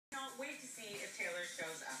if Taylor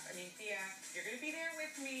shows up. I mean, Thea, you're going to be there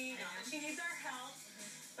with me. Not that she needs our help,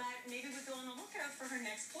 but maybe we'll go on the lookout for her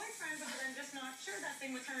next boyfriend, because I'm just not sure that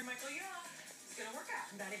thing with her and Michael Yeo is going to work out.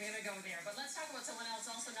 I'm not even going to go there. But let's talk about someone else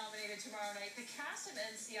also nominated tomorrow night. The cast of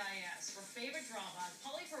NCIS for favorite drama,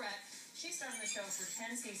 Pauley Perrette. She starred on the show for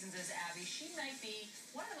 10 seasons as Abby. She might be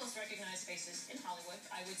one of the most recognized faces in Hollywood,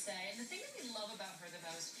 I would say. And the thing that we love about her the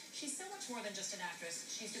most, she's so much more than just an actress.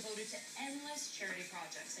 She's devoted to endless charity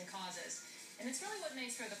projects and causes. And it's really what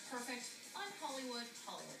makes her the perfect un-Hollywood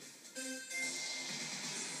Hollywood.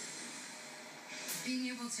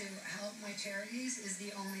 Being able to help my charities is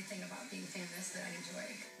the only thing about being famous that I enjoy.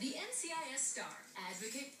 The NCIS star,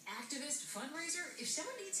 advocate, activist, fundraiser, if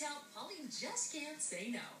someone needs help, Pauley just can't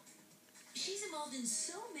say no. She's involved in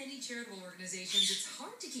so many charitable organizations, it's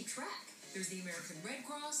hard to keep track. There's the American Red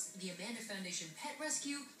Cross, the Amanda Foundation Pet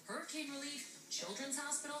Rescue, Hurricane Relief, Children's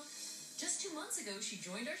Hospital. Just 2 months ago, she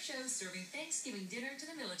joined our show serving Thanksgiving dinner to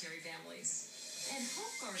the military families. And Hope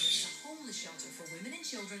Garden, a homeless shelter for women and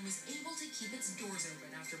children, was able to keep its doors open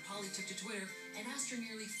after Pauley took to Twitter and asked her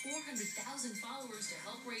nearly 400,000 followers to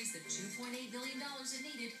help raise the $2.8 billion it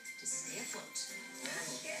needed to stay afloat.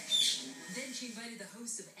 Then she invited the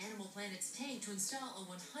hosts of Animal Planet's tank to install a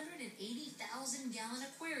 180,000-gallon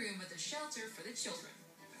aquarium at the shelter for the children.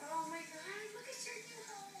 Oh my God, look at your new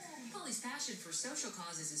home. Pauley's passion for social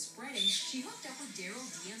causes is spreading. She hooked up with Daryl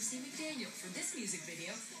DMC McDaniel for this music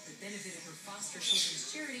video that benefited her foster children's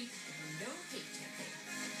charity and her No Hate campaign.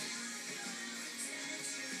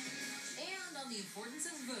 And on the importance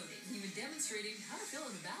of voting, even demonstrating how to fill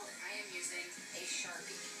out a ballot. I am using a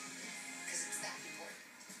Sharpie because it's that important.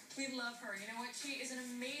 We love her. You know what? She is an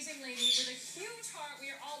amazing lady with a huge heart. We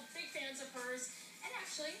are all big fans of hers. And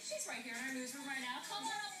actually, she's right here in our newsroom right now. Come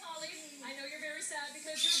on up, Pauley. I know you're very sad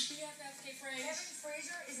because your BFF, Kate Fraser. Kevin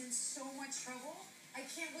Fraser is in so much trouble. I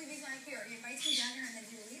can't believe he's not here. He invites me down here and then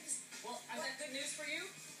he leaves. Well, I've got good news for you.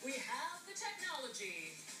 We have the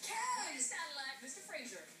technology. Kev! The satellite, Mr.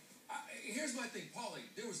 Fraser. Here's my thing, Pauley.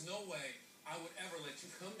 There was no way I would ever let you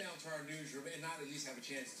come down to our newsroom and not at least have a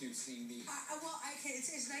chance to see me. Well, I can.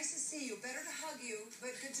 It's nice to see you. Better to hug you,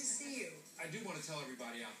 but good to see you. I do want to tell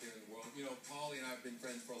everybody out there in the world, you know, Pauley and I have been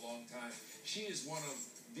friends for a long time. She is one of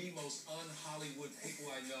the most un-Hollywood people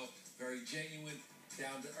I know. Very genuine,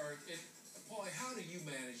 down to earth. And, Pauley, how do you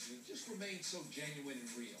manage to just remain so genuine and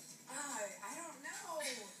real? I don't know.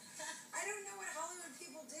 I don't know what Hollywood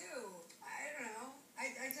people do. I don't know.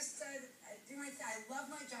 I just do my thing. I love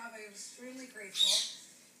my job. I'm extremely grateful.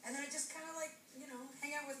 And then I just kind of like, you know,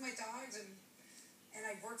 hang out with my dogs and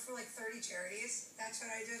I work for like 30 charities. That's what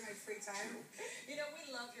I do in my free time. You know, we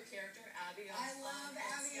love your character, Abby. I love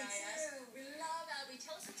Abby too. We love Abby.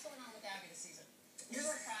 Tell us what's going on with Abby this season. There's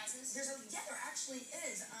surprises? Yeah, there actually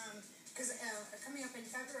is. Because coming up in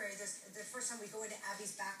February, this the first time we go into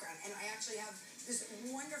Abby's background, and I actually have this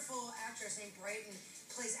wonderful actress named Brighton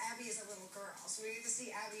plays Abby as a little girl. So we get to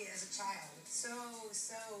see Abby as a child. So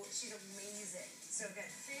she's amazing. So good.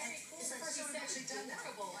 Very cool. It's the first time I've actually done that.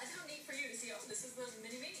 Adorable. And how neat for you to see, oh, this is the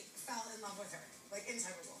mini-me. Fell in love with her. Like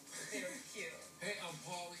inseparable. Very cute. Hey,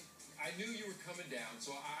 Pauley. I knew you were coming down,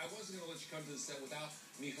 so I wasn't going to let you come to the set without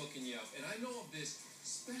me hooking you up. And I know of this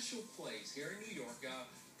special place here in New York,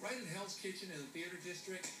 right in Hell's Kitchen in the Theater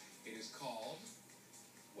District. It is called,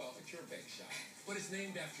 well, it's your bake shop, but it's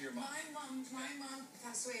named after your mom. My mom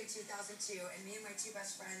passed away in 2002, and me and my two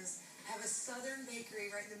best friends have a southern bakery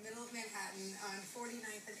right in the middle of Manhattan on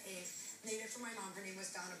 49th and 8th, named after my mom. Her name was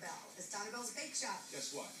Donna Bell. It's Donna Bell's Bake Shop.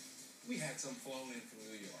 Guess what? We had some flown in from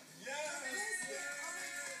New York.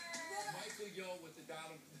 Michael Yeo with the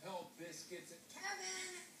Donna Bell biscuits.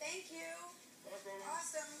 Kevin, thank you.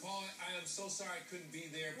 Awesome. Paul, I am so sorry I couldn't be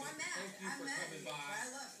there. Well, Thank you for coming by. I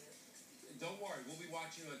love you. Don't worry, we'll be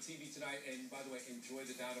watching you on TV tonight. And by the way, enjoy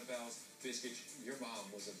the Donna Bell's biscuits. Your mom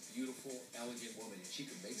was a beautiful, elegant woman, and she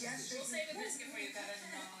could make some biscuits. We'll save a biscuit for you, Kevin.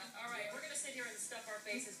 All right, we're going to sit here and stuff our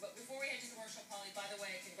faces. But before we head to commercial, Pauley, by the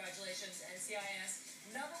way, congratulations, NCIS.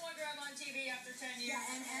 #1 drama on TV after 10 years. Yeah,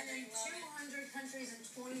 and in 200 countries and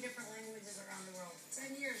 20 different languages around the world.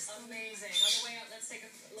 10 years. Amazing. On the way out, let's take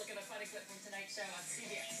a look at a funny clip from tonight's show on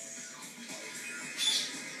CBS.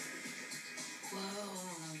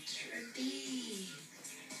 Whoa, trippy.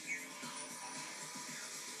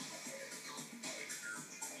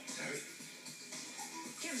 Sorry?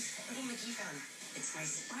 Gibbs, look what McGee found. It's my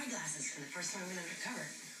spy glasses from the first time I went undercover.